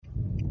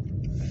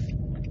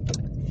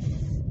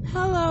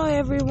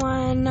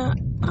everyone.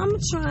 I'm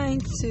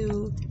trying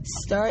to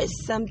start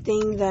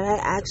something that I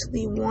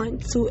actually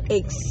want to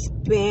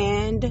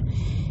expand.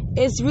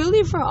 It's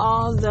really for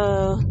all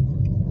the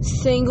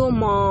single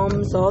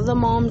moms, all the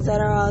moms that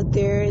are out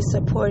there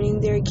supporting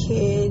their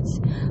kids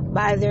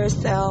by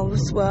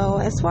themselves. Well,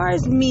 as far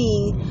as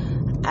me,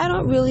 I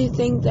don't really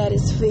think that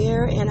is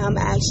fair, and I'm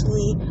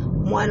actually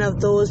one of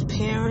those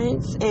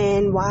parents.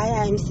 And why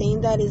I'm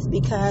saying that is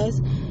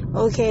because,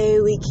 okay,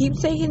 we keep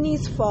taking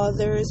these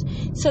fathers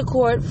to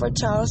court for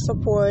child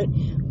support.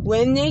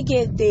 When they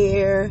get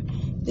there,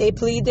 they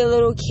plead their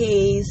little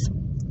case,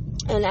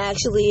 and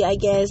actually, I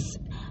guess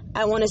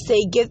I want to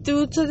say get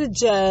through to the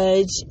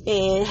judge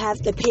and have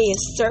to pay a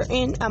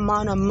certain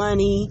amount of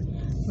money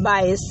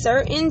by a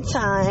certain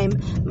time.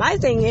 My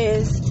thing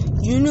is,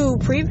 you knew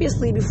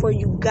previously before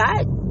you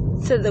got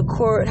to the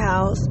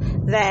courthouse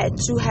that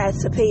you had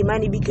to pay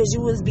money because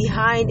you was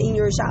behind in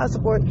your child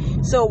support.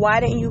 So why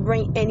didn't you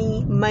bring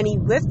any money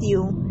with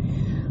you?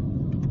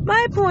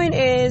 My point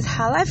is,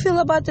 how I feel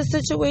about the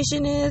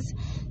situation is,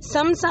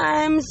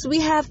 sometimes we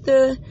have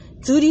to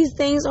do these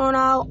things on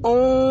our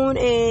own,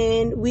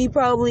 and we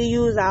probably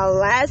use our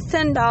last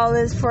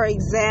 $10, for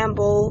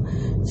example,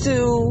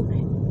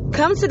 to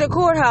come to the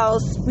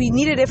courthouse. We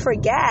needed it for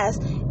gas,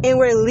 and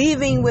we're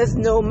leaving with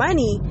no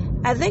money.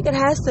 I think it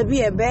has to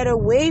be a better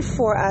way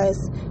for us.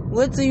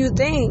 What do you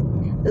think?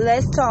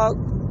 Let's talk.